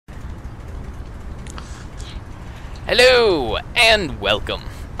Hello, and welcome.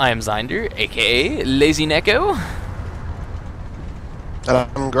 I am Zeinder, aka Lazy Neko. And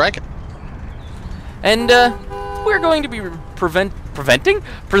I'm Greg. And we're going to be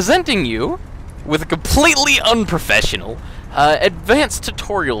presenting you with a completely unprofessional advanced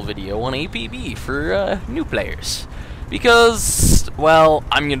tutorial video on APB for new players. Because, well,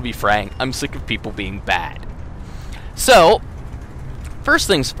 I'm going to be frank, I'm sick of people being bad. So, first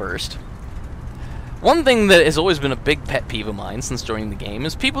things first. One thing that has always been a big pet peeve of mine since joining the game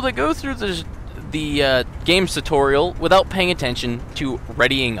is people that go through the game's tutorial without paying attention to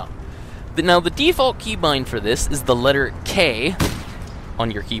readying up. Now, the default keybind for this is the letter K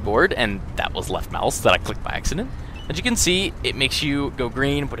on your keyboard, and that was left mouse that I clicked by accident. As you can see, it makes you go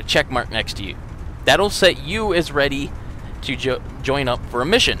green and put a check mark next to you. That'll set you as ready to join up for a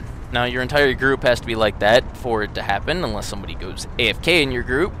mission. Now, your entire group has to be like that for it to happen, unless somebody goes AFK in your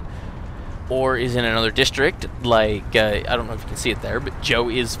group, or is in another district, like, I don't know if you can see it there, but Joe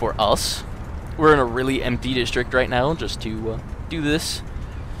is for us. We're in a really empty district right now, just to do this.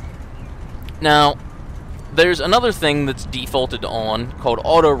 Now, there's another thing that's defaulted on, called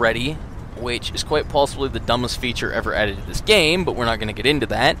Auto Ready, which is quite possibly the dumbest feature ever added to this game, but we're not going to get into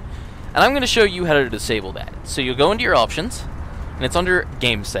that. And I'm going to show you how to disable that. So you'll go into your options, and it's under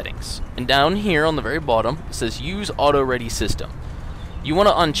Game Settings. And down here on the very bottom, it says Use Auto Ready System. You want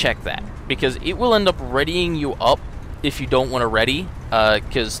to uncheck that, because it will end up readying you up if you don't want to ready,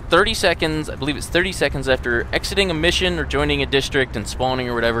 because 30 seconds, I believe it's 30 seconds after exiting a mission or joining a district and spawning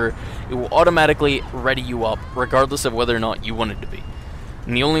or whatever, it will automatically ready you up, regardless of whether or not you want it to be.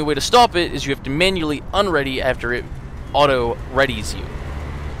 And the only way to stop it is you have to manually unready after it auto-readies you.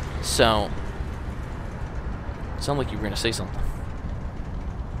 So, sound like you were going to say something.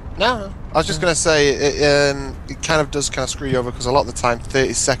 No, I was just going to say it kind of does kind of screw you over, because a lot of the time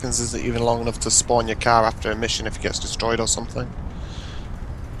 30 seconds isn't even long enough to spawn your car after a mission if it gets destroyed or something.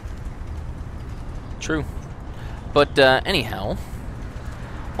 True. But anyhow,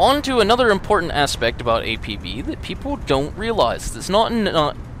 on to another important aspect about APB that people don't realize. It's not in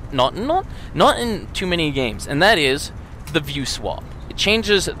too many games, and that is the view swap. It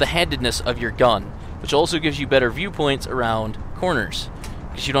changes the handedness of your gun, which also gives you better viewpoints around corners,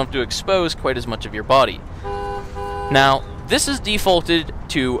 because you don't have to expose quite as much of your body. Now, this is defaulted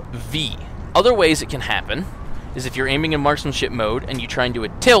to V. Other ways it can happen is if you're aiming in marksmanship mode and you try and do a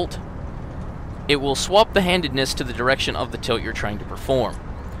tilt, it will swap the handedness to the direction of the tilt you're trying to perform.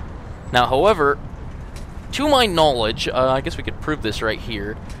 Now, however, to my knowledge, I guess we could prove this right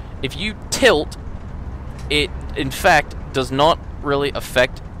here, if you tilt, it in fact does not really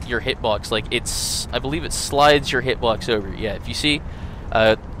affect your hitbox. Like, I believe it slides your hitbox over. Yeah, if you see,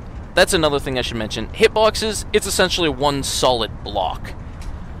 that's another thing I should mention. Hitboxes, it's essentially one solid block.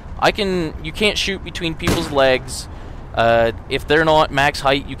 You can't shoot between people's legs. If they're not max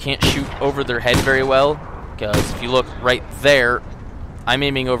height, you can't shoot over their head very well, because if you look right there, I'm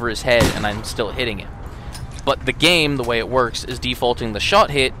aiming over his head and I'm still hitting him. But the game, the way it works, is defaulting the shot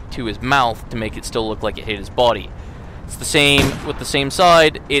hit to his mouth to make it still look like it hit his body. It's the same with the same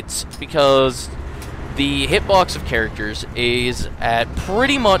side. It's because the hitbox of characters is at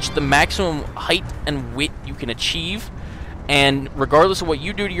pretty much the maximum height and width you can achieve, and regardless of what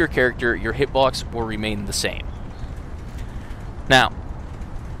you do to your character, your hitbox will remain the same. Now,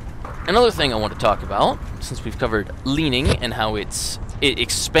 another thing I want to talk about, since we've covered leaning and how it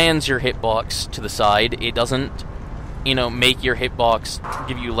expands your hitbox to the side, it doesn't, make your hitbox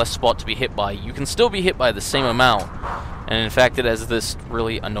give you less spot to be hit by. You can still be hit by the same amount, and in fact it has this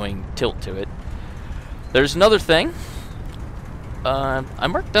really annoying tilt to it. There's another thing. I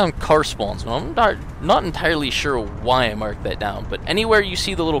marked down car spawns, but I'm not entirely sure why I marked that down. But anywhere you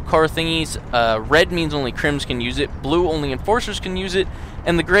see the little car thingies, red means only crims can use it, blue only enforcers can use it,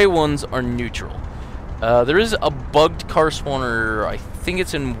 and the gray ones are neutral. There is a bugged car spawner, I think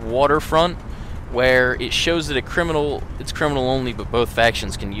it's in Waterfront, where it shows that it's criminal only, but both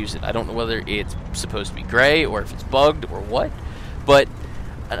factions can use it. I don't know whether it's supposed to be gray or if it's bugged or what, but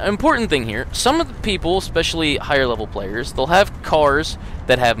an important thing here, some of the people, especially higher level players, they'll have cars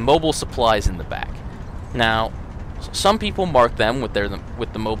that have mobile supplies in the back. Now, some people mark them with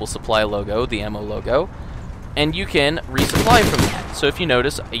the mobile supply logo, the ammo logo, and you can resupply from that. So if you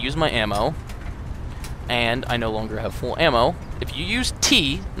notice, I use my ammo, and I no longer have full ammo. If you use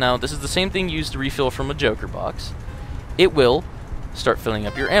T, now this is the same thing used to refill from a Joker box, it will start filling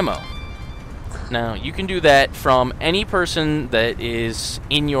up your ammo. Now, you can do that from any person that is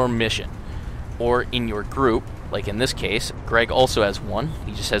in your mission, or in your group, like in this case, Greg also has one,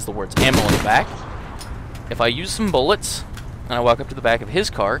 he just has the words ammo on the back. If I use some bullets, and I walk up to the back of his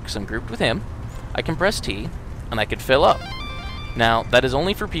car, because I'm grouped with him, I can press T, and I could fill up. Now, that is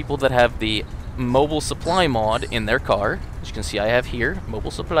only for people that have the mobile supply mod in their car. As you can see, I have here,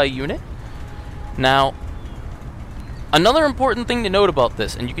 mobile supply unit. Now, another important thing to note about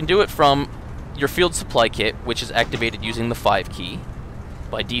this, and you can do it from your field supply kit, which is activated using the 5 key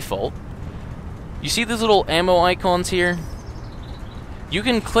by default. You see these little ammo icons here? You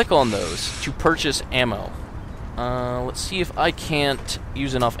can click on those to purchase ammo. Let's see if I can't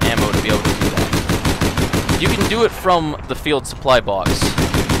use enough ammo to be able to do that. You can do it from the field supply box.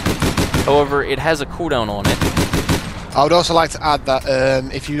 However, it has a cooldown on it. I would also like to add that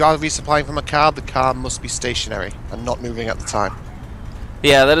if you are resupplying from a car, the car must be stationary and not moving at the time.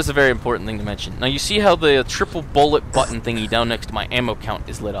 Yeah, that is a very important thing to mention. Now, you see how the triple bullet button thingy down next to my ammo count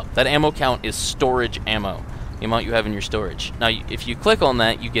is lit up. That ammo count is storage ammo, the amount you have in your storage. Now, if you click on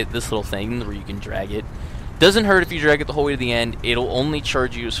that, you get this little thing where you can drag it. Doesn't hurt if you drag it the whole way to the end. It'll only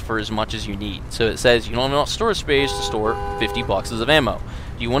charge you for as much as you need. So it says you don't have enough storage space to store 50 boxes of ammo.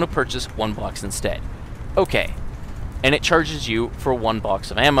 Do you want to purchase 1 box instead? Okay. And it charges you for 1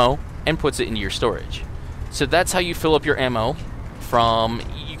 box of ammo and puts it into your storage. So that's how you fill up your ammo.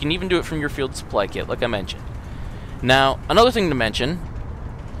 You can even do it from your field supply kit, like I mentioned. Now, another thing to mention,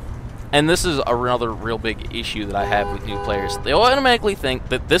 and this is another real big issue that I have with new players, they automatically think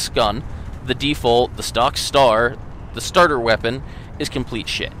that this gun, the default, the stock star, the starter weapon, is complete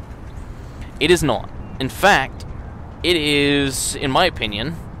shit. It is not. In fact, it is, in my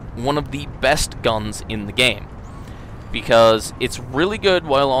opinion, one of the best guns in the game. Because it's really good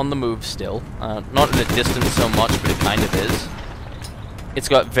while on the move still. Not at a distance so much, but it kind of is. It's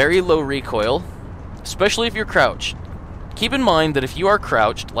got very low recoil, especially if you're crouched. Keep in mind that if you are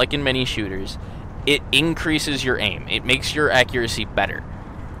crouched, like in many shooters, it increases your aim. It makes your accuracy better.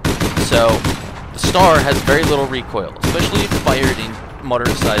 So, the Star has very little recoil, especially if fired in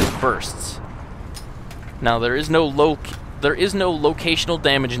moderate-sized bursts. Now, there is no locational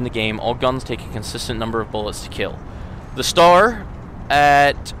damage in the game. All guns take a consistent number of bullets to kill. The Star,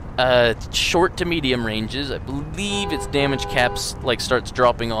 at short to medium ranges, I believe its damage caps starts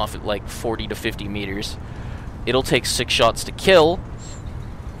dropping off at like 40 to 50 meters. It'll take 6 shots to kill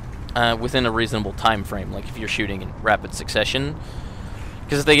within a reasonable time frame, like if you're shooting in rapid succession.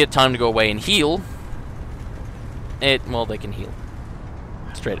 Because if they get time to go away and heal, they can heal.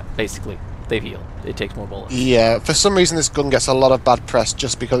 Straight up, basically. They've healed. It takes more bullets. Yeah, for some reason this gun gets a lot of bad press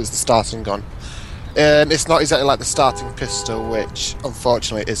just because it's the starting gun. It's not exactly like the starting pistol, which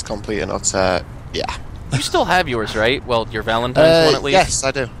unfortunately is complete and utter. Yeah. You still have yours, right? Well, your Valentine's one at least? Yes,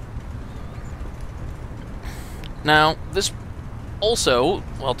 I do. Now, this also,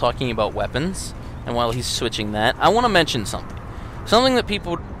 while talking about weapons, and while he's switching that, I want to mention something. Something that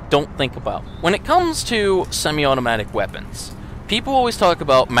people don't think about. When it comes to semi-automatic weapons, people always talk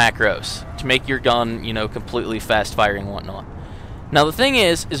about macros to make your gun, completely fast-firing and whatnot. Now, the thing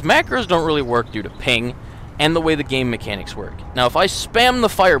is macros don't really work due to ping and the way the game mechanics work. Now, if I spam the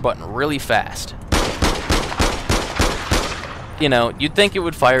fire button really fast, you'd think it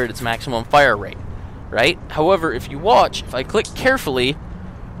would fire at its maximum fire rate, right? However, if you watch, if I click carefully,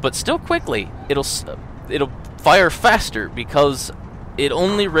 but still quickly, it'll fire faster because it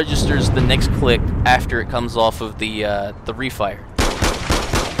only registers the next click after it comes off of the refire.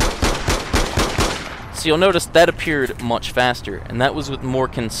 So you'll notice that appeared much faster, and that was with more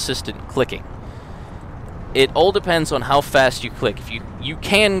consistent clicking. It all depends on how fast you click. If you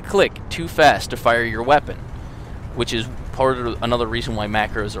can click too fast to fire your weapon, which is part of another reason why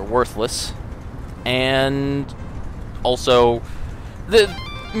macros are worthless. And also, the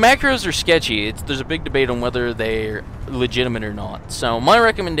macros are sketchy. There's a big debate on whether they're legitimate or not. So my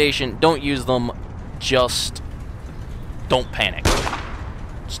recommendation, don't use them. Just don't panic.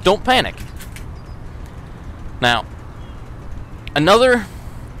 Just don't panic. Now, another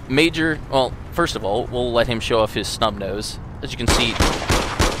major... Well, first of all, we'll let him show off his snub nose. As you can see,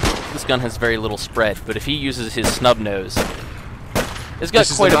 this gun has very little spread, but if he uses his snub nose, it's got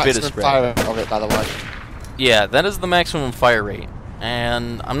quite a bit of spread. Fire of it, by the way. Yeah, that is the maximum fire rate.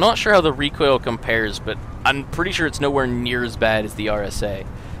 And I'm not sure how the recoil compares, but I'm pretty sure it's nowhere near as bad as the RSA,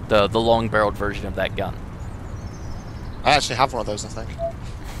 the long-barreled version of that gun. I actually have one of those, I think.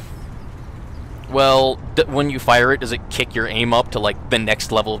 Well, when you fire it, does it kick your aim up to, the next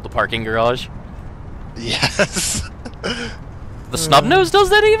level of the parking garage? Yes. The snub nose does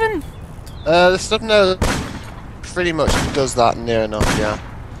that even? The snub nose pretty much does that near enough, yeah.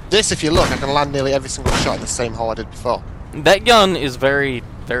 This, if you look, I can land nearly every single shot in the same hole I did before. That gun is very,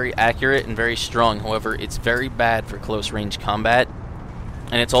 very accurate and very strong. However, it's very bad for close-range combat,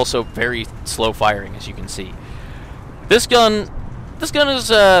 and it's also very slow firing, as you can see. This gun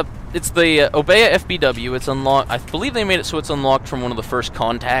is It's the Obeya FBW. It's unlocked. I believe they made it so it's unlocked from one of the first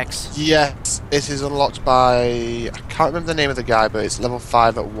contacts. Yes, it is unlocked by... I can't remember the name of the guy, but it's level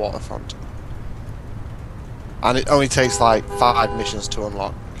 5 at Waterfront. And it only takes like 5 missions to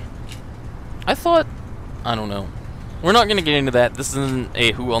unlock. I thought... I don't know. We're not going to get into that. This isn't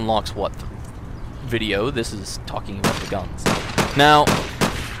a who unlocks what video. This is talking about the guns. Now,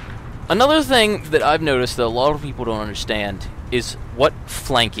 another thing that I've noticed that a lot of people don't understand is what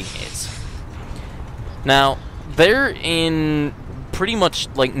flanking is. Now, there in pretty much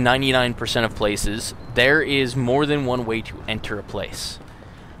like 99% of places, there is more than one way to enter a place.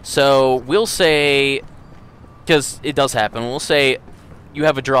 So, we'll say, because it does happen, we'll say you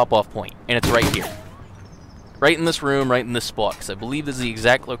have a drop-off point, and it's right here. Right in this room, right in this spot, because I believe this is the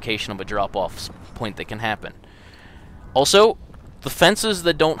exact location of a drop-off point that can happen. Also, the fences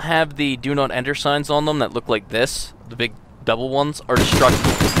that don't have the do not enter signs on them that look like this, the big double ones, are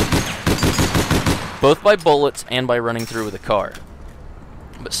destructible. Both by bullets and by running through with a car.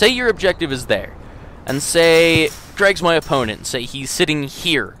 But say your objective is there, and say, Greg's my opponent, and say he's sitting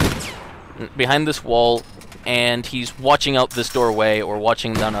here, behind this wall, and he's watching out this doorway, or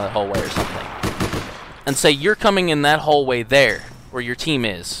watching down a hallway or something. And say you're coming in that hallway there, where your team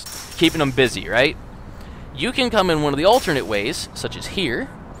is, keeping them busy, right? You can come in one of the alternate ways, such as here,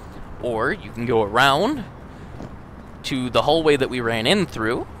 or you can go around to the hallway that we ran in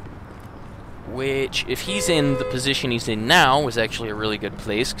through, which, if he's in the position he's in now, is actually a really good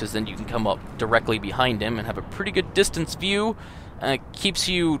place, because then you can come up directly behind him and have a pretty good distance view. Keeps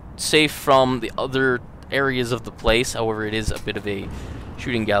you safe from the other areas of the place, however it is a bit of a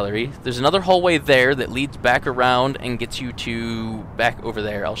shooting gallery. There's another hallway there that leads back around and gets you to back over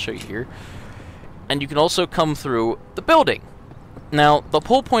there. I'll show you here. And you can also come through the building. Now, the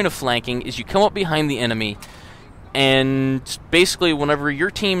whole point of flanking is you come up behind the enemy, and basically whenever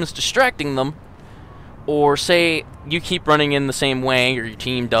your team is distracting them, or say you keep running in the same way, or your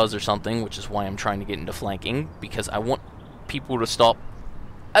team does or something, which is why I'm trying to get into flanking, because I want people to stop,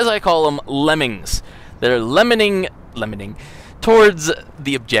 as I call them, lemmings. They're lemoning towards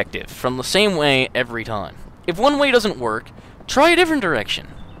the objective from the same way every time. If one way doesn't work, try a different direction.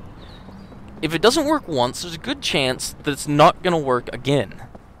 If it doesn't work once, there's a good chance that it's not going to work again.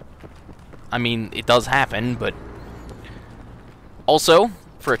 I mean, it does happen, but... Also,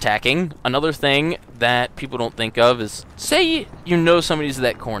 for attacking, another thing that people don't think of is, say you know somebody's at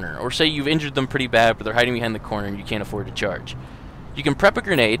that corner, or say you've injured them pretty bad, but they're hiding behind the corner and you can't afford to charge. You can prep a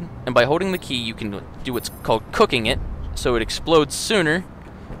grenade, and by holding the key, you can do what's called cooking it, so it explodes sooner.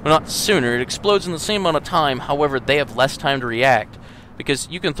 Well, not sooner, it explodes in the same amount of time, however, they have less time to react, because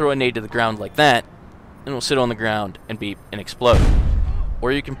you can throw a nade to the ground like that, and it'll sit on the ground and beep and explode.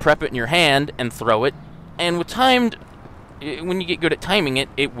 Or you can prep it in your hand and throw it, and with timed, when you get good at timing it,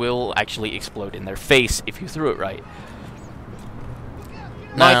 it will actually explode in their face if you threw it right.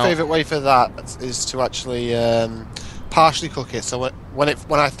 My favourite way for that is to actually partially cook it, so when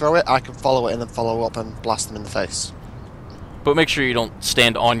I throw it, I can follow it and then follow up and blast them in the face. But make sure you don't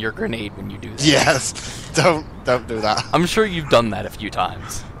stand on your grenade when you do that. Yes, don't do that. I'm sure you've done that a few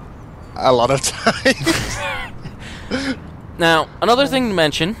times. A lot of times. Now, another thing to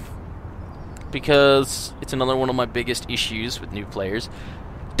mention, because it's another one of my biggest issues with new players,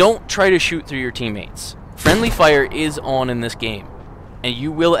 don't try to shoot through your teammates. Friendly fire is on in this game, and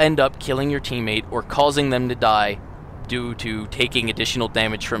you will end up killing your teammate or causing them to die due to taking additional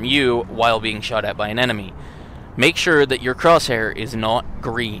damage from you while being shot at by an enemy. Make sure that your crosshair is not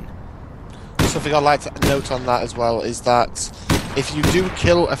green. Something I'd like to note on that as well is that if you do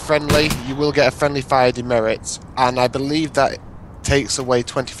kill a friendly, you will get a friendly fire demerit, and I believe that takes away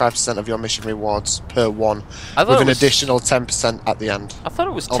 25% of your mission rewards per one, with an additional 10% at the end. I thought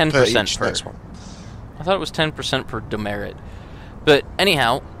it was 10% per next one. I thought it was 10% per demerit. But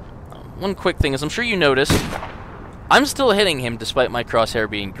anyhow, one quick thing is, I'm sure you noticed, I'm still hitting him despite my crosshair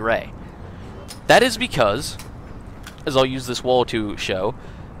being gray. That is because, as I'll use this wall to show,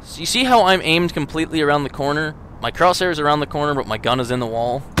 so you see how I'm aimed completely around the corner? My crosshair is around the corner, but my gun is in the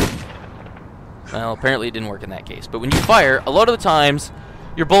wall. Well, apparently it didn't work in that case. But when you fire, a lot of the times,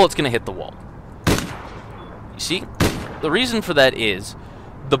 your bullet's going to hit the wall. You see? The reason for that is,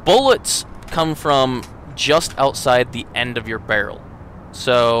 the bullets come from just outside the end of your barrel.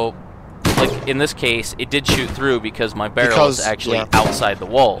 So, like in this case, it did shoot through because my barrel is actually outside the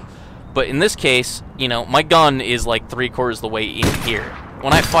wall. But in this case, you know, my gun is like 3/4 of the way in here.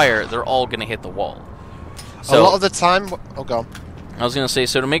 When I fire, they're all going to hit the wall. So, a lot of the time... Oh, go on. I was going to say,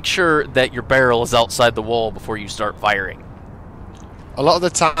 so to make sure that your barrel is outside the wall before you start firing. A lot of the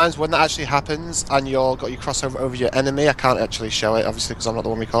times when that actually happens and you're got your crossover over your enemy, I can't actually show it, obviously, because I'm not the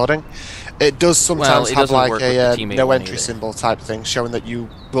one recording. It does sometimes it have doesn't like work with the a teammate no one entry either. symbol type thing, showing that you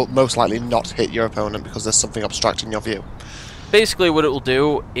will most likely not hit your opponent because there's something obstructing your view. Basically, what it will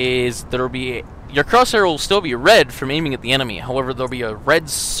do is there'll be your crosshair will still be red from aiming at the enemy. However, there'll be a red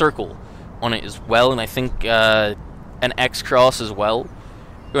circle on it as well, and I think an X cross as well,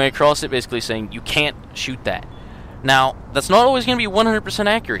 going across it, basically saying you can't shoot that. Now, that's not always going to be 100%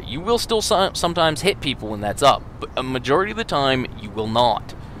 accurate. You will still sometimes hit people when that's up, but a majority of the time, you will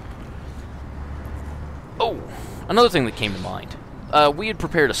not. Oh, another thing that came to mind. We had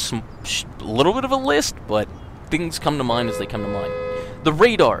prepared a little bit of a list, but things come to mind as they come to mind. The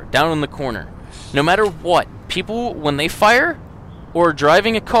radar down in the corner. No matter what, people, when they fire or are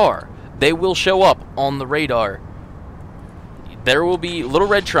driving a car, they will show up on the radar. There will be little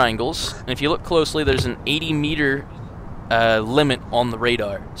red triangles, and if you look closely, there's an 80-meter limit on the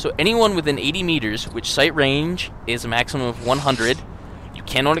radar. So anyone within 80 meters, which sight range is a maximum of 100, you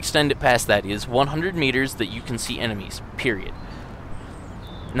cannot extend it past that. It is 100 meters that you can see enemies, period.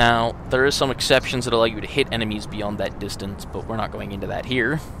 Now, there are some exceptions that allow you to hit enemies beyond that distance, but we're not going into that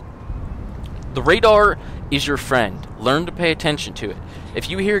here. The radar is your friend. Learn to pay attention to it.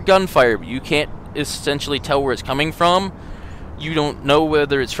 If you hear gunfire, but you can't essentially tell where it's coming from, you don't know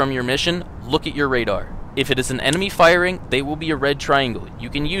whether it's from your mission, look at your radar. If it is an enemy firing, they will be a red triangle.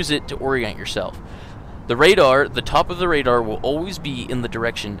 You can use it to orient yourself. The radar, the top of the radar, will always be in the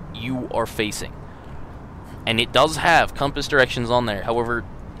direction you are facing. And it does have compass directions on there. However,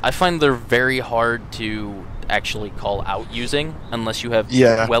 I find they're very hard to actually call out using unless you have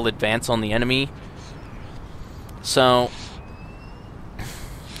well advanced on the enemy. So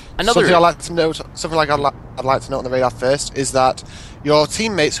Something I'd like to note on the radar first is that your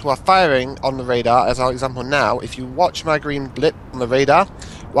teammates who are firing on the radar, as our example now, if you watch my green blip on the radar,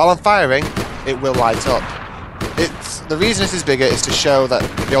 while I'm firing, it will light up. The reason this is bigger is to show that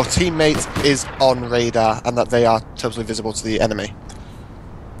your teammate is on radar and that they are totally visible to the enemy.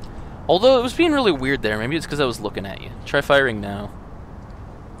 Although it was being really weird there, maybe it's because I was looking at you. Try firing now.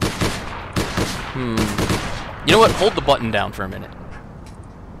 You know what? Hold the button down for a minute.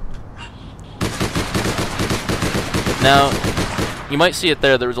 Now, you might see it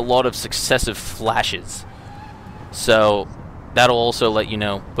there, there was a lot of successive flashes. So, that'll also let you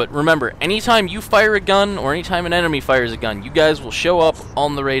know. But remember, anytime you fire a gun, or anytime an enemy fires a gun, you guys will show up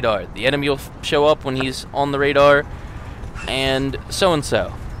on the radar. The enemy will show up when he's on the radar, and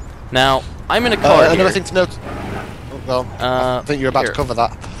so. Now, I'm in a car here. Another thing to note... Oh, well, I think you're about to cover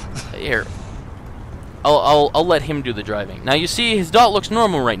that. Here. I'll let him do the driving. Now, you see, his dot looks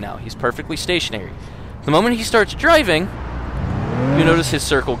normal right now. He's perfectly stationary. The moment he starts driving, you notice his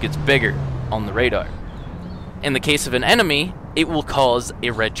circle gets bigger on the radar. In the case of an enemy, it will cause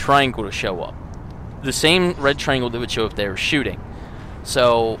a red triangle to show up. The same red triangle that would show if they were shooting.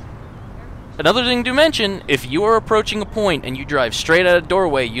 So, another thing to mention, if you are approaching a point and you drive straight at a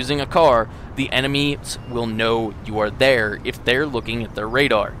doorway using a car, the enemies will know you are there if they're looking at their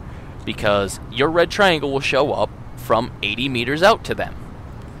radar. Because your red triangle will show up from 80 meters out to them.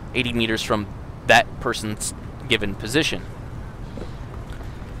 80 meters from that person's given position.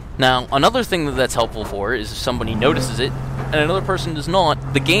 Now, another thing that's helpful for is if somebody notices it and another person does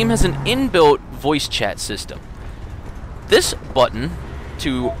not, the game has an inbuilt voice chat system. This button,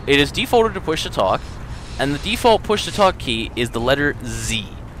 it is defaulted to push to talk, and the default push to talk key is the letter Z.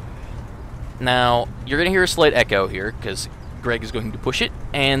 Now, you're going to hear a slight echo here because Greg is going to push it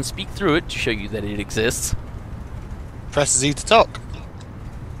and speak through it to show you that it exists. Press Z to talk.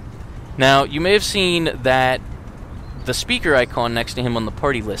 Now, you may have seen that the speaker icon next to him on the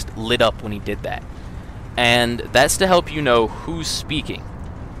party list lit up when he did that. And that's to help you know who's speaking.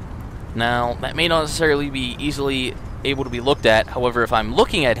 Now, that may not necessarily be easily able to be looked at. However, if I'm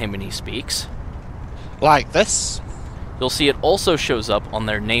looking at him and he speaks... like this. You'll see it also shows up on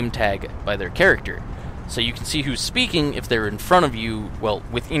their name tag by their character. So you can see who's speaking if they're in front of you, well,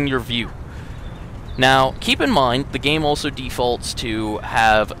 within your view. Now, keep in mind, the game also defaults to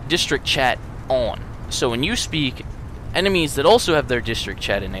have district chat on. So when you speak, enemies that also have their district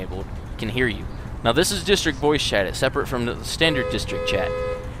chat enabled can hear you. Now, this is district voice chat. It's separate from the standard district chat.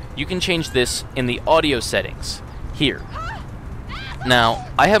 You can change this in the audio settings, here. Now,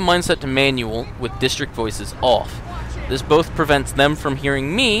 I have mine set to manual with district voices off. This both prevents them from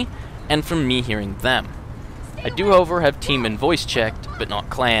hearing me and from me hearing them. I do, however, have team and voice checked, but not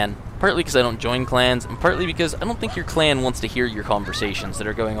clan. Partly because I don't join clans, and partly because I don't think your clan wants to hear your conversations that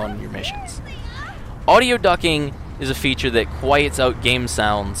are going on in your missions. Audio ducking is a feature that quiets out game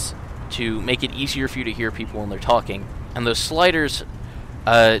sounds to make it easier for you to hear people when they're talking, and those sliders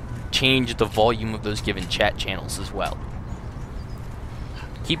change the volume of those given chat channels as well.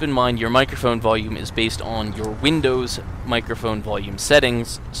 Keep in mind your microphone volume is based on your Windows microphone volume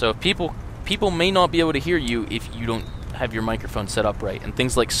settings, so if people may not be able to hear you if you don't have your microphone set up right, and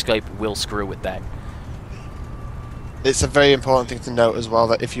things like Skype will screw with that. It's a very important thing to note as well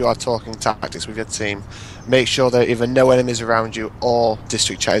that if you are talking tactics with your team, make sure that either no enemies around you or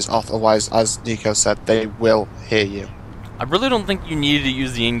district chat is off, otherwise, as Nico said, they will hear you. I really don't think you needed to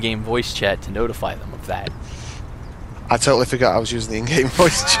use the in-game voice chat to notify them of that. I totally forgot I was using the in-game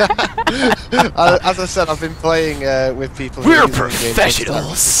voice chat. As I said, I've been playing with people who We're use in-game voice chat.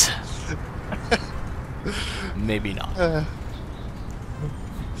 professionals! Maybe not.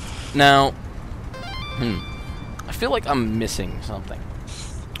 Now, I feel like I'm missing something.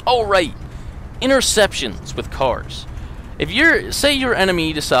 Oh, right. Interceptions with cars. If say your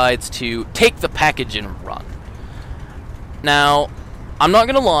enemy decides to take the package and run. Now, I'm not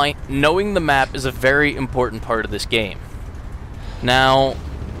gonna lie, knowing the map is a very important part of this game. Now,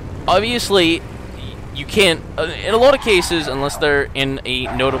 obviously, you can't, in a lot of cases, unless they're in a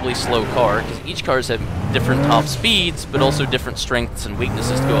notably slow car, because each cars have different top speeds, but also different strengths and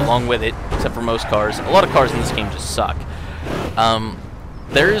weaknesses to go along with it, except for most cars. A lot of cars in this game just suck.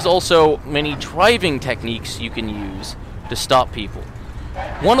 There is also many driving techniques you can use to stop people.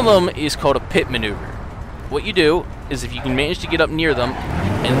 One of them is called a pit maneuver. What you do is if you can manage to get up near them,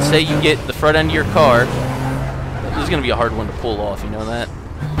 and say you get the front end of your car, this is going to be a hard one to pull off, you know that?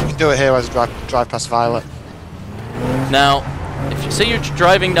 You can do it here as I drive past Violet. Now, if you say you're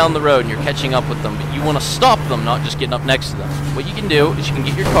driving down the road and you're catching up with them, but you want to stop them, not just getting up next to them, what you can do is you can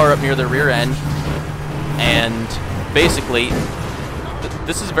get your car up near their rear end, and basically,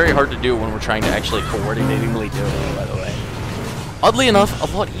 this is very hard to do when we're trying to actually coordinatingly do it, by the way. Oddly enough,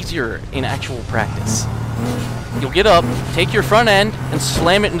 a lot easier in actual practice. You'll get up, take your front end, and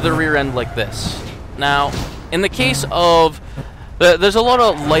slam it into the rear end like this. Now, in the case of... there's a lot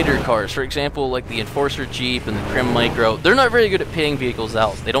of lighter cars, for example, like the Enforcer Jeep and the Crim Micro. They're not very good at pitting vehicles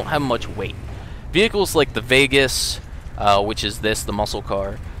out. They don't have much weight. Vehicles like the Vegas, which is the muscle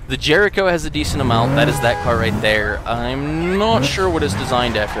car. The Jericho has a decent amount. That is that car right there. I'm not sure what it's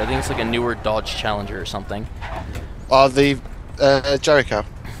designed after. I think it's like a newer Dodge Challenger or something. The Jericho.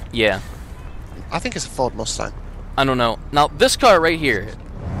 Yeah. I think it's a Ford Mustang. I don't know. Now, this car right here,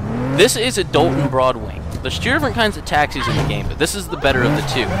 this is a Dalton Broadwing. There's two different kinds of taxis in the game, but this is the better of the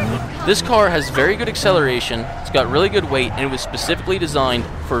two. This car has very good acceleration, it's got really good weight, and it was specifically designed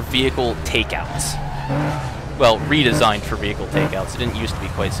for vehicle takeouts. Well, redesigned for vehicle takeouts. It didn't used to be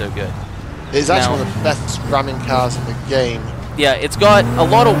quite so good. It's actually one of the best ramming cars in the game. Yeah, it's got a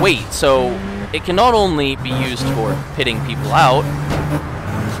lot of weight, so it can not only be used for pitting people out,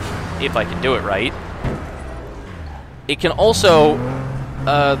 if I can do it right, it can also,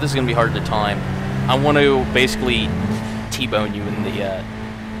 this is going to be hard to time, I want to basically T-bone you in the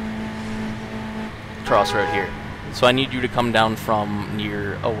crossroad here. So I need you to come down from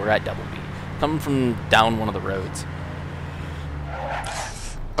near, oh, we're at Double B. Come from down one of the roads.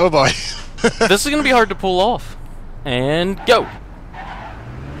 Oh boy. This is going to be hard to pull off. And go.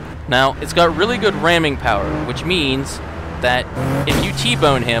 Now, it's got really good ramming power, which means that if you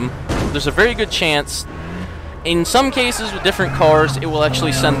T-bone him, there's a very good chance, in some cases with different cars, it will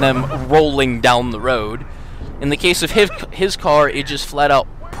actually send them rolling down the road. In the case of his car, it just flat out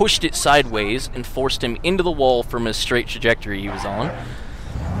pushed it sideways and forced him into the wall from his straight trajectory he was on.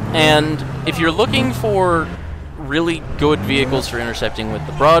 And if you're looking for really good vehicles for intercepting with,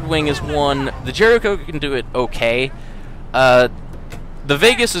 the Broadwing is one. The Jericho can do it okay. The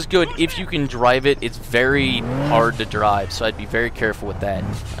Vegas is good if you can drive it. It's very hard to drive, so I'd be very careful with that.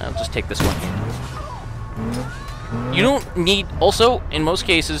 I'll just take this one here. You don't need... Also, in most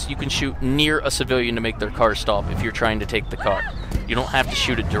cases, you can shoot near a civilian to make their car stop if you're trying to take the car. You don't have to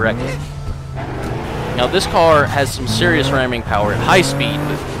shoot it directly. Now, this car has some serious ramming power at high speed,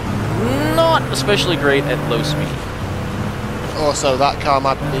 but not especially great at low speed. Also, that car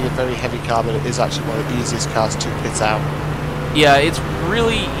might be a very heavy car, but it is actually one of the easiest cars to pit out. Yeah, it's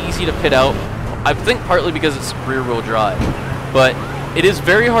really easy to pit out. I think partly because it's rear-wheel drive. But it is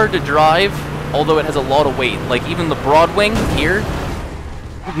very hard to drive, although it has a lot of weight. Like, even the Broadwing here,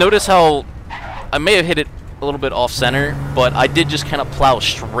 notice how I may have hit it a little bit off-center, but I did just kind of plow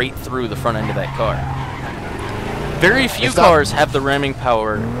straight through the front end of that car. Very few cars have the ramming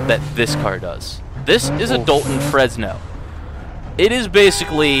power that this car does. This is a Dalton Fresno. It is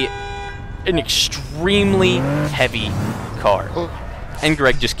basically an extremely heavy car. And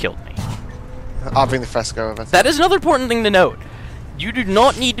Greg just killed me. I'll bring the Fresco over. That is another important thing to note. You do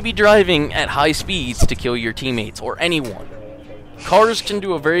not need to be driving at high speeds to kill your teammates or anyone. cars can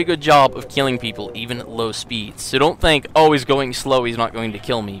do a very good job of killing people, even at low speeds. So don't think, oh, he's going slow, he's not going to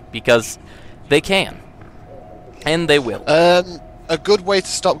kill me, because they can. And they will. A good way to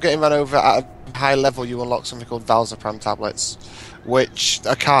stop getting run over at a high level, you unlock something called Valzapram tablets, which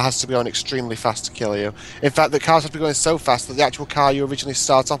a car has to be going extremely fast to kill you. In fact, the cars have to be going so fast that the actual car you originally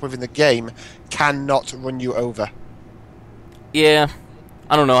start off with in the game cannot run you over. Yeah,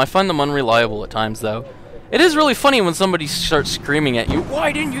 I don't know. I find them unreliable at times, though. It is really funny when somebody starts screaming at you,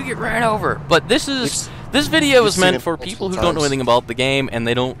 "Why didn't you get ran over?" But this video is meant for people who don't know anything about the game, and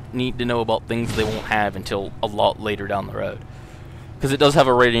they don't need to know about things they won't have until a lot later down the road. Because it does have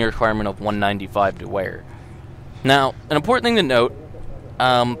a rating requirement of 195 to wear. Now, an important thing to note,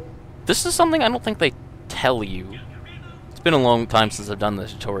 this is something I don't think they tell you. It's been a long time since I've done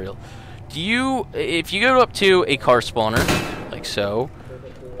this tutorial. If you go up to a car spawner, like so,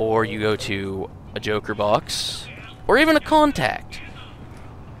 or you go to a Joker box, or even a contact,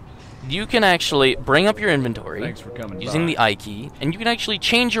 you can actually bring up your inventory using the I key, and you can actually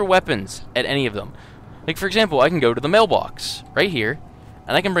change your weapons at any of them. Like, for example, I can go to the mailbox right here,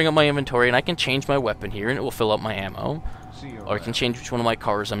 and I can bring up my inventory, and I can change my weapon here, and it will fill up my ammo. Or I can change which one of my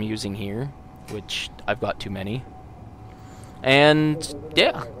cars I'm using here, which I've got too many. And,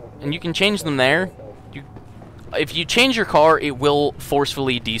 yeah, and you can change them there. If you change your car, it will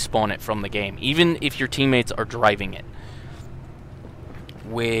forcefully despawn it from the game, even if your teammates are driving it.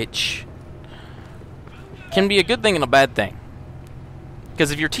 Which can be a good thing and a bad thing.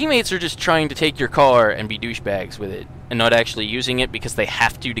 Because if your teammates are just trying to take your car and be douchebags with it, and not actually using it because they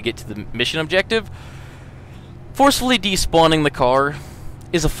have to get to the mission objective, forcefully despawning the car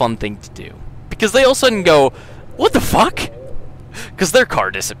is a fun thing to do. Because they all of a sudden go, "What the fuck?" Because their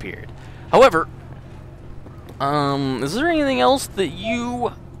car disappeared. However, is there anything else that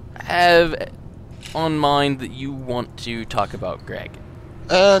you have on mind that you want to talk about, Greg?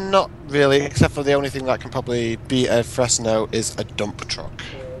 Not really, except for the only thing that can probably be a Fresno is a dump truck,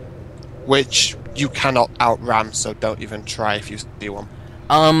 which you cannot outram, so don't even try if you see one.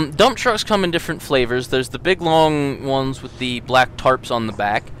 Dump trucks come in different flavors. There's the big long ones with the black tarps on the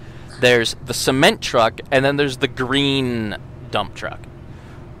back. There's the cement truck, and then there's the green dump truck.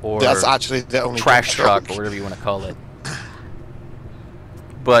 Or that's actually the only trash truck, or whatever you want to call it.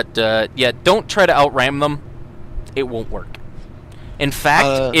 But, yeah, don't try to outram them. It won't work. In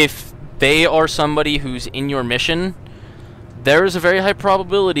fact, if they are somebody who's in your mission, there is a very high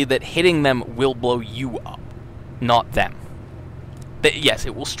probability that hitting them will blow you up, not them. Yes,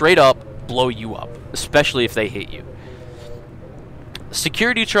 it will straight up blow you up, especially if they hit you.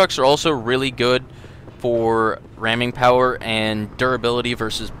 Security trucks are also really good for ramming power and durability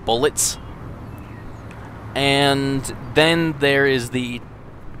versus bullets. And then there is the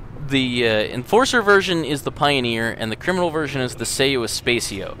Enforcer version is the Pioneer, and the criminal version is the Seio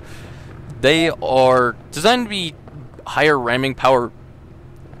Espacio. They are designed to be higher ramming power...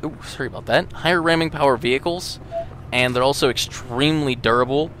 Ooh, sorry about that. Higher ramming power vehicles, and they're also extremely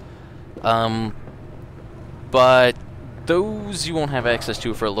durable. But those you won't have access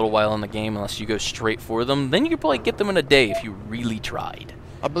to for a little while in the game unless you go straight for them. Then you could probably get them in a day if you really tried.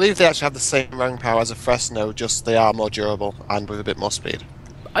 I believe they actually have the same ramming power as a Fresno, just they are more durable and with a bit more speed.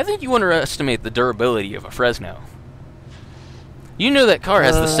 I think you underestimate the durability of a Fresno. You know that car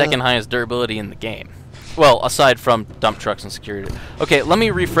has the second highest durability in the game. Well, aside from dump trucks and security. Okay, let me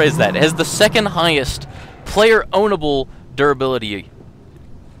rephrase that. It has the second highest player-ownable durability.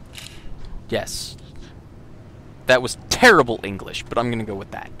 Yes. That was terrible English, but I'm going to go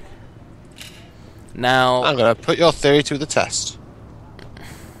with that. Now... I'm going to put your theory to the test.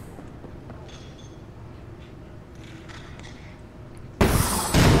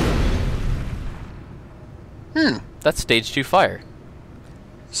 That's stage 2 fire.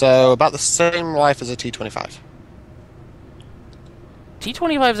 So, about the same life as a T-25.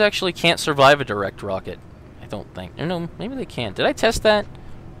 T-25s actually can't survive a direct rocket. I don't think. Or no, maybe they can. Did I test that?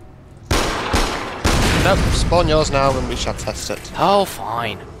 Nope, spawn yours now and we shall test it. Oh,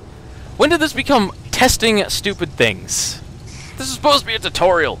 fine. When did this become testing stupid things? This is supposed to be a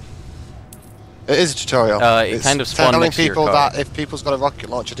tutorial. It is a tutorial. It kind of spawned telling next to your people car. that if people's got a rocket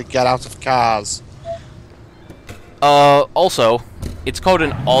launcher to get out of cars. Also, it's called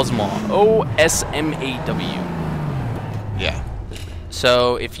an OSMAW. O-S-M-A-W. Yeah.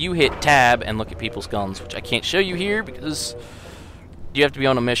 So, if you hit tab and look at people's guns, which I can't show you here because you have to be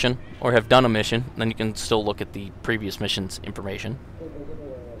on a mission or have done a mission, then you can still look at the previous mission's information.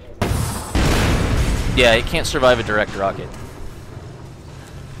 Yeah, it can't survive a direct rocket.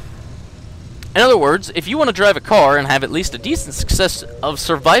 In other words, if you want to drive a car and have at least a decent success of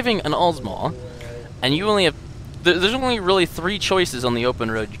surviving an OSMAW, and you only have there's only really 3 choices on the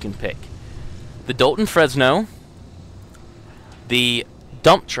open road you can pick. The Dalton Fresno, the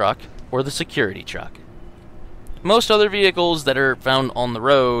dump truck, or the security truck. Most other vehicles that are found on the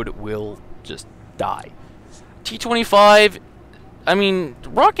road will just die. T-25, I mean,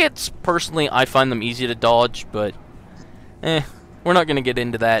 rockets, personally, I find them easy to dodge, but we're not going to get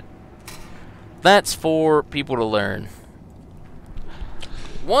into that. That's for people to learn.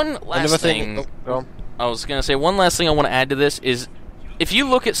 One last thing. I was going to say, one last thing I want to add to this is, if you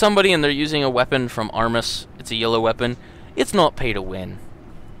look at somebody and they're using a weapon from Armus, it's a yellow weapon, it's not pay to win.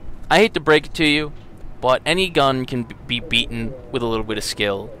 I hate to break it to you, but any gun can be beaten with a little bit of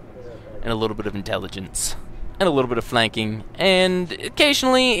skill, and a little bit of intelligence, and a little bit of flanking, and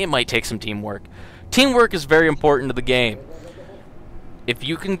occasionally it might take some teamwork. Teamwork is very important to the game. If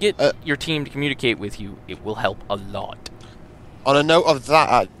you can get your team to communicate with you, it will help a lot. On a note of that,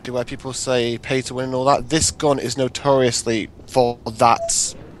 actually, where people say pay to win and all that, this gun is notoriously for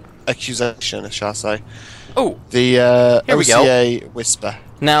that accusation, shall I say. Oh, the OCA Whisper.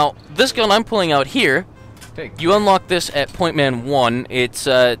 Now, this gun I'm pulling out here, you unlock this at Point Man 1. It's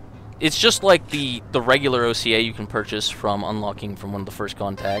just like the regular OCA you can purchase from unlocking from one of the first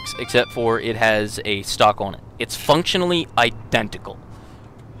contacts, except for it has a stock on it. It's functionally identical.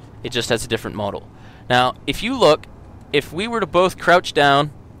 It just has a different model. Now, if you look, if we were to both crouch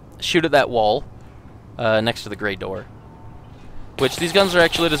down, shoot at that wall next to the gray door, which these guns are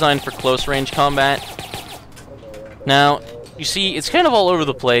actually designed for close range combat. Now, you see, it's kind of all over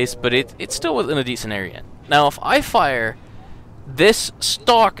the place, but it's still within a decent area. Now, if I fire this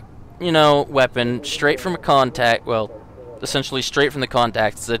stock, weapon straight from a contact, well, essentially straight from the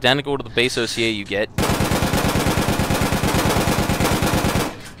contact, it's identical to the base OCA you get.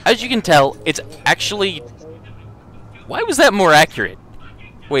 As you can tell, it's actually... Why was that more accurate?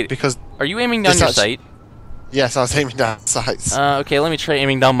 Wait, because are you aiming down your sight? Yes, I was aiming down sights. Okay, let me try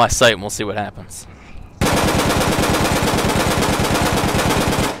aiming down my sight and we'll see what happens.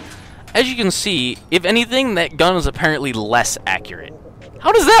 As you can see, if anything, that gun is apparently less accurate.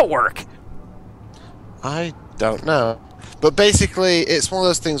 How does that work? I don't know. But basically, it's one of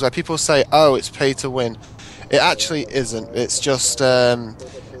those things where people say, oh, it's pay to win. It actually isn't. It's just...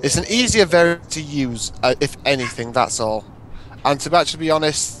 it's an easier variant to use, if anything, that's all. And to actually be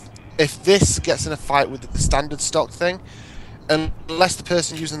honest, if this gets in a fight with the standard stock thing, unless the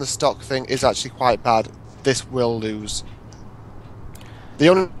person using the stock thing is actually quite bad, this will lose. The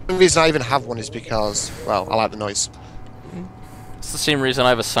only reason I even have one is because, well, I like the noise. It's the same reason I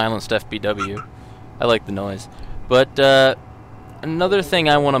have a silenced FBW. I like the noise. But, another thing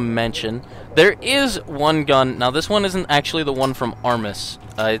I want to mention, there is one gun. Now, this one isn't actually the one from Armus.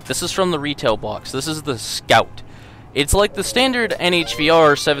 This is from the retail box. This is the Scout. It's like the standard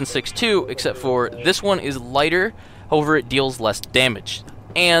NHVR 7.62, except for this one is lighter, however it deals less damage.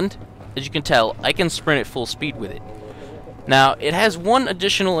 And, as you can tell, I can sprint at full speed with it. Now, it has one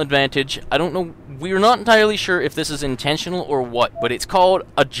additional advantage. I don't know, we're not entirely sure if this is intentional or what, but it's called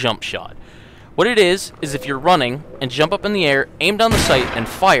a jump shot. What it is if you're running and jump up in the air, aim down the sight, and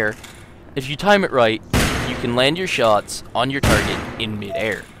fire, if you time it right, you can land your shots on your target in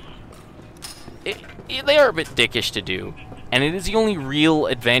mid-air. They are a bit dickish to do, and it is the only real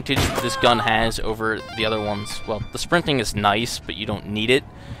advantage this gun has over the other ones. Well, the sprinting is nice, but you don't need it.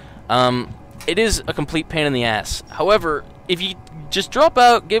 It is a complete pain in the ass. However, if you just drop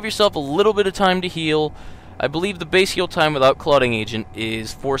out, give yourself a little bit of time to heal. I believe the base heal time without clotting agent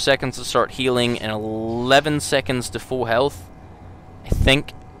is 4 seconds to start healing and 11 seconds to full health, I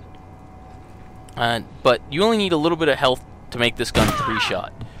think. But you only need a little bit of health to make this gun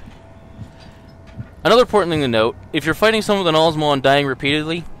 3-shot. Another important thing to note, if you're fighting someone with an Osmo and dying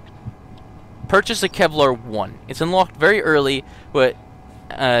repeatedly, purchase a Kevlar 1. It's unlocked very early, but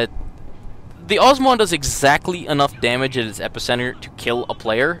the Osmond does exactly enough damage at its epicenter to kill a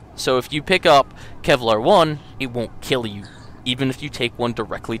player, so if you pick up Kevlar 1, it won't kill you, even if you take one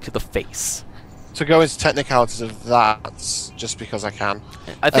directly to the face. To go into technicalities of that, just because I can.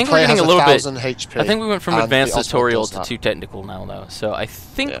 I think we're getting a little bit. HP, I think we went from advanced tutorial to too technical now, though. So I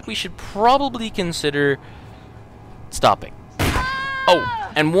think we should probably consider stopping.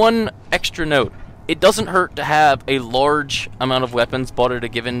 Oh, and one extra note: it doesn't hurt to have a large amount of weapons bought at a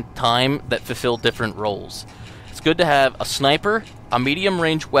given time that fulfill different roles. It's good to have a sniper, a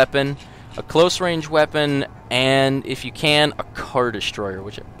medium-range weapon, a close-range weapon, and if you can, a car destroyer,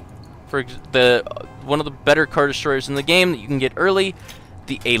 which. For one of the better car destroyers in the game that you can get early,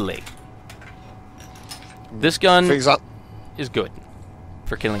 the A-Leg. This gun is good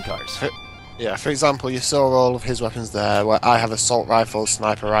for killing cars. Yeah, for example, you saw all of his weapons there, where I have assault rifles,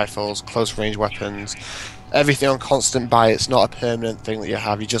 sniper rifles, close range weapons, everything on constant buy. It's not a permanent thing that you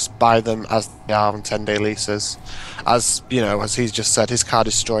have. You just buy them as they are on 10-day leases. As you know, as he's just said, his car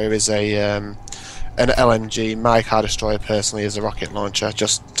destroyer is an LMG. My car destroyer personally is a rocket launcher,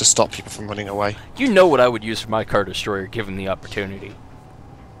 just to stop people from running away. You know what I would use for my car destroyer, given the opportunity.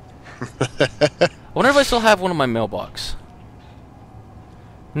 I wonder if I still have one in my mailbox.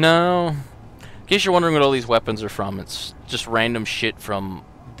 No. In case you're wondering what all these weapons are from, it's just random shit from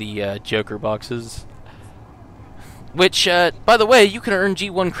the Joker boxes. Which, by the way, you can earn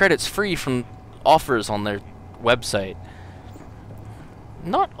G1 credits free from offers on their website.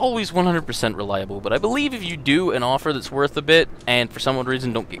 Not always 100% reliable, but I believe if you do an offer that's worth a bit, and for some odd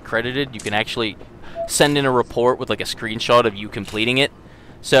reason don't get credited, you can actually send in a report with like a screenshot of you completing it.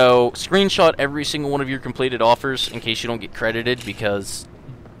 So, screenshot every single one of your completed offers in case you don't get credited, because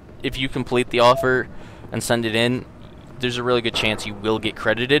if you complete the offer and send it in, there's a really good chance you will get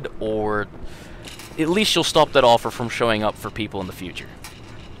credited, or at least you'll stop that offer from showing up for people in the future.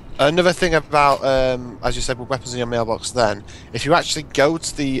 Another thing about, as you said, with weapons in your mailbox then, if you actually go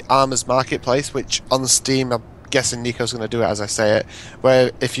to the Armors Marketplace, which on Steam, I'm guessing Nico's going to do it as I say it,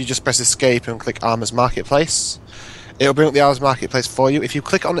 where if you just press escape and click Armors Marketplace, it'll bring up the Armors Marketplace for you. If you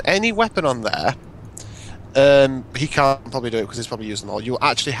click on any weapon on there, he can't probably do it because he's probably using them all. You'll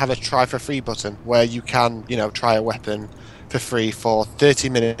actually have a try for free button where you can, you know, try a weapon for free for 30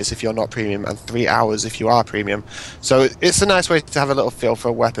 minutes if you're not premium and 3 hours if you are premium. So it's a nice way to have a little feel for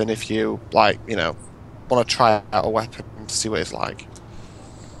a weapon if you, like, you know, want to try out a weapon to see what it's like.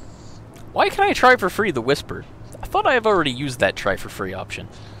 Why can't I try for free the Whisper? I thought I have already used that try for free option.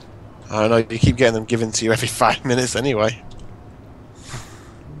 I don't know, you keep getting them given to you every 5 minutes anyway.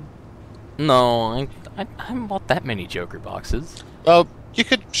 No, I haven't bought that many Joker boxes. Well, you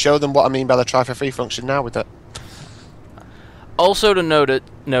could show them what I mean by the try for free function now with it. Also to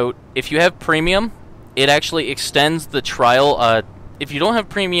note, if you have premium, it actually extends the trial. If you don't have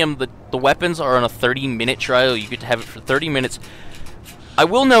premium, the weapons are on a 30-minute trial. You get to have it for 30 minutes. I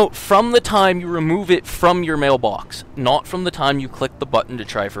will note, from the time you remove it from your mailbox, not from the time you click the button to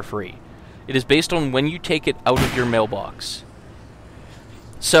try for free. It is based on when you take it out of your mailbox.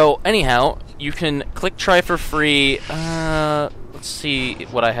 So, anyhow, you can click try for free. Let's see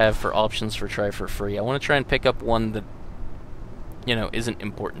what I have for options for try for free. I want to try and pick up one that, you know, isn't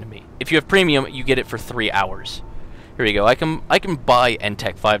important to me. If you have premium, you get it for 3 hours. Here we go. I can buy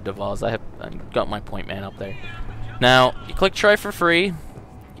NTEC 5 Devaz. I got my point man up there. Now, you click try for free.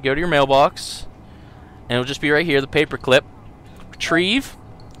 You go to your mailbox, and it'll just be right here, the paperclip. Retrieve.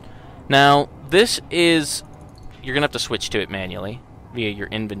 Now, this is, you're gonna have to switch to it manually via your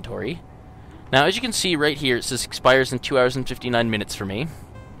inventory. Now, as you can see right here, it says expires in 2 hours and 59 minutes for me.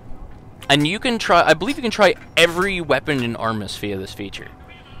 And you can try, I believe you can try every weapon in Armus via this feature.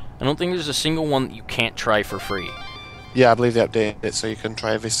 I don't think there's a single one that you can't try for free. Yeah, I believe they updated it so you can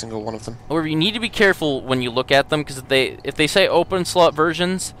try every single one of them. However, you need to be careful when you look at them, because if they say open slot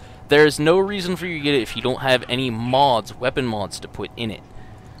versions, there's no reason for you to get it if you don't have any mods, weapon mods, to put in it.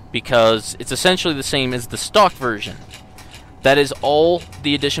 Because it's essentially the same as the stock version. That is all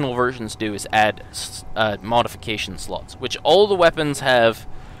the additional versions do, is add modification slots, which all the weapons have.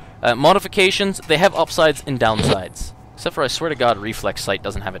 Modifications, they have upsides and downsides. Except for, I swear to God, Reflex Sight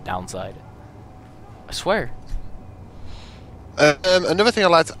doesn't have a downside. I swear. Another thing I'd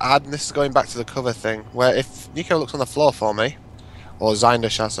like to add, and this is going back to the cover thing, where if Nico looks on the floor for me, or Zeinder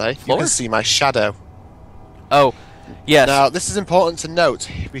shall I say, you can see my shadow. Oh, yes. Now, this is important to note,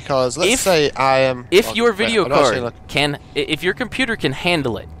 because let's say I am... If your video card can... If your computer can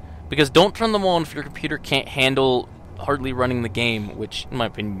handle it, because don't turn them on if your computer can't handle hardly running the game, which, in my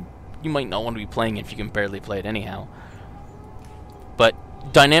opinion, you might not want to be playing if you can barely play it anyhow. But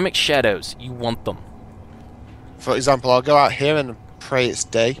dynamic shadows, you want them. For example, I'll go out here and pray it's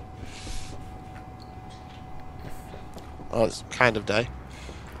day. Well, it's kind of day.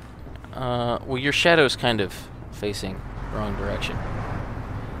 Well, your shadow's kind of facing the wrong direction.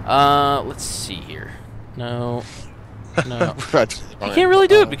 Let's see here. No. No. You can't really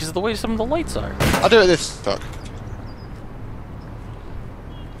do it because of the way some of the lights are. I'll do it this fuck.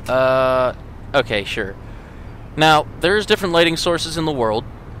 Okay, sure. Now, there's different lighting sources in the world,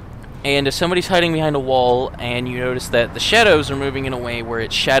 and if somebody's hiding behind a wall and you notice that the shadows are moving in a way where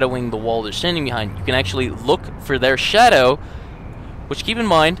it's shadowing the wall they're standing behind, you can actually look for their shadow, which, keep in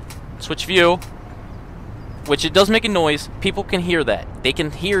mind, switch view, which it does make a noise. People can hear that. They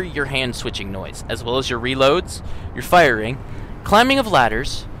can hear your hand switching noise, as well as your reloads, your firing, climbing of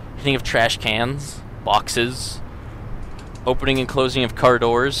ladders, hitting of trash cans, boxes, opening and closing of car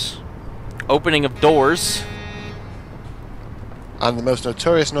doors, opening of doors, and the most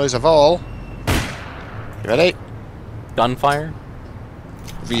notorious noise of all, You ready? Gunfire?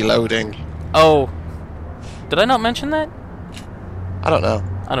 Reloading. Oh. Did I not mention that? I don't know.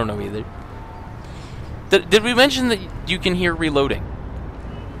 I don't know either. Did we mention that you can hear reloading?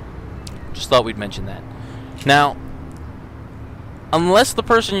 Just thought we'd mention that. Now, unless the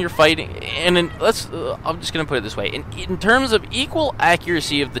person you're fighting, and I'm just gonna put it this way: in terms of equal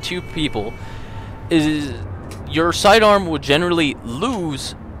accuracy of the two people, is your sidearm will generally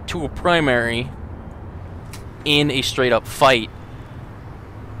lose to a primary in a straight-up fight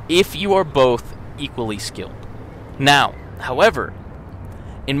if you are both equally skilled. Now, however,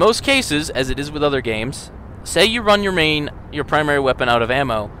 in most cases, as it is with other games, say you run your primary weapon out of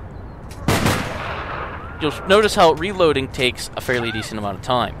ammo, you'll notice how reloading takes a fairly decent amount of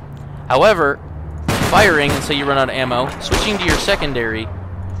time. However, firing, and say you run out of ammo, switching to your secondary,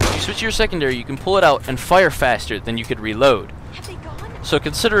 if you switch to your secondary, you can pull it out and fire faster than you could reload. Have they gone? So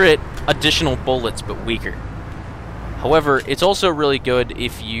consider it additional bullets, but weaker. However, it's also really good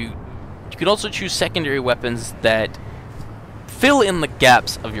if you can also choose secondary weapons that fill in the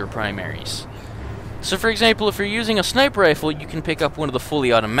gaps of your primaries. So for example, if you're using a sniper rifle, you can pick up one of the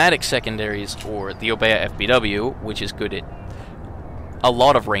fully automatic secondaries, or the Obeya FBW, which is good at a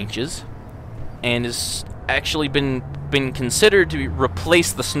lot of ranges, and has actually been considered to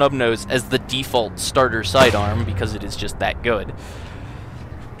replace the snub nose as the default starter sidearm because it is just that good.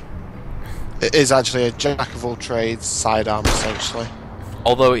 It is actually a jack of all trades sidearm, essentially.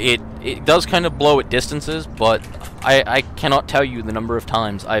 Although it does kind of blow at distances, but I cannot tell you the number of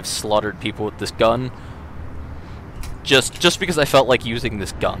times I've slaughtered people with this gun just because I felt like using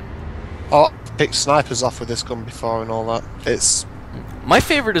this gun. Oh, picked snipers off with this gun before and all that. It's... My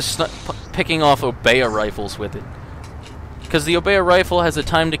favorite is picking off Obeya rifles with it. Because the Obeya rifle has a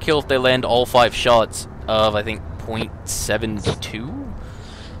time to kill if they land all 5 shots of, I think, 0.72?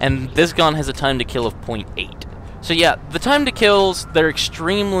 And this gun has a time to kill of 0.8. So yeah, the time to kills, they're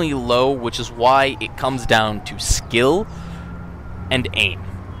extremely low, which is why it comes down to skill and aim.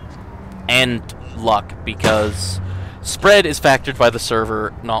 And luck, because spread is factored by the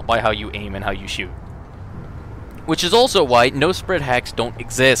server, not by how you aim and how you shoot. Which is also why no spread hacks don't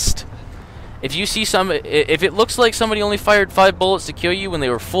exist. If you see if it looks like somebody only fired 5 bullets to kill you when they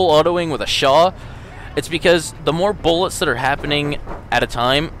were full autoing with a Shaw, it's because the more bullets that are happening at a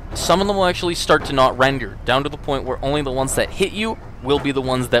time, some of them will actually start to not render, down to the point where only the ones that hit you will be the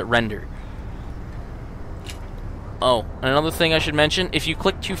ones that render. Oh, and another thing I should mention, if you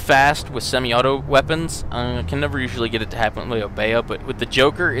click too fast with semi-auto weapons, I can never usually get it to happen with Obeya, but with the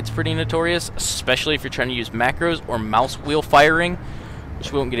Joker, it's pretty notorious, especially if you're trying to use macros or mouse wheel firing,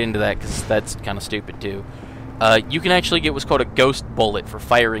 which we won't get into that because that's kind of stupid too. You can actually get what's called a ghost bullet for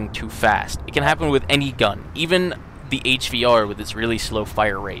firing too fast. It can happen with any gun, even the HVR with its really slow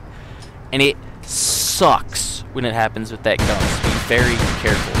fire rate. And it sucks when it happens with that gun, so be very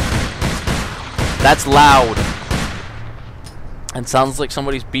careful. That's loud. And sounds like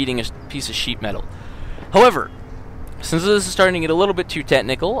somebody's beating a piece of sheet metal. However, since this is starting to get a little bit too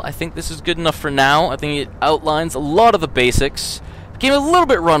technical, I think this is good enough for now. I think it outlines a lot of the basics. Became a little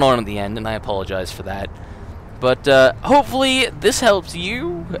bit run on at the end, and I apologize for that. But hopefully this helps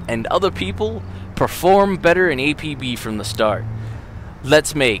you and other people perform better in APB from the start.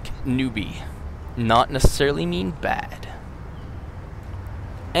 Let's make newbie not necessarily mean bad.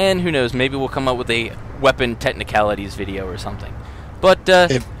 And who knows, maybe we'll come up with a weapon technicalities video or something. But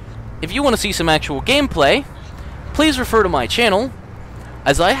if you want to see some actual gameplay, please refer to my channel,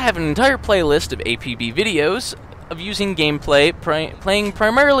 as I have an entire playlist of APB videos of using gameplay, playing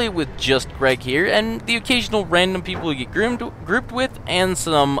primarily with just Greg here, and the occasional random people we get grouped with, and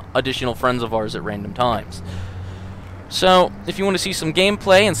some additional friends of ours at random times. So, if you want to see some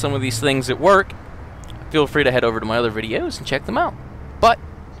gameplay and some of these things at work, feel free to head over to my other videos and check them out. But,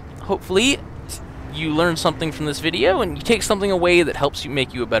 hopefully, you learn something from this video, and you take something away that helps you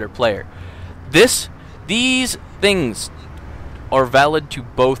make you a better player. These things are valid to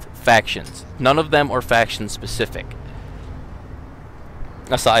both factions. None of them are faction specific,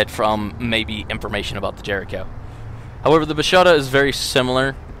 aside from maybe information about the Jericho. However, the Bashada is very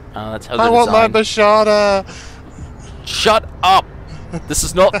similar. That's how they're designed. I want my Bashada! Shut up! This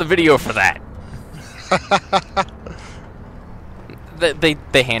is not the video for that.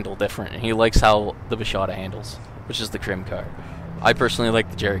 They handle different, and he likes how the Bashada handles, which is the Crim car. I personally like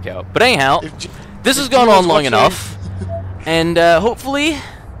the Jericho. But anyhow, this has gone on long enough, and hopefully,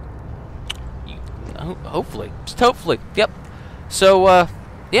 just hopefully, yep. So,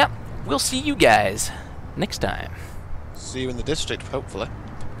 yeah, we'll see you guys next time. See you in the district, hopefully.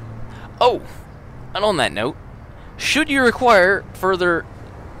 Oh, and on that note, should you require further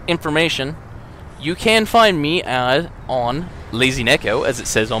information, you can find me on Lazy Neko, as it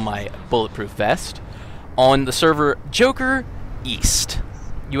says on my bulletproof vest, on the server Joker East,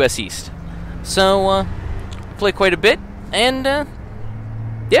 US East. So, I play quite a bit, and,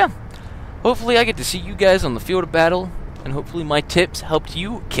 yeah. Hopefully I get to see you guys on the field of battle, and hopefully my tips helped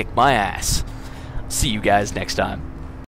you kick my ass. See you guys next time.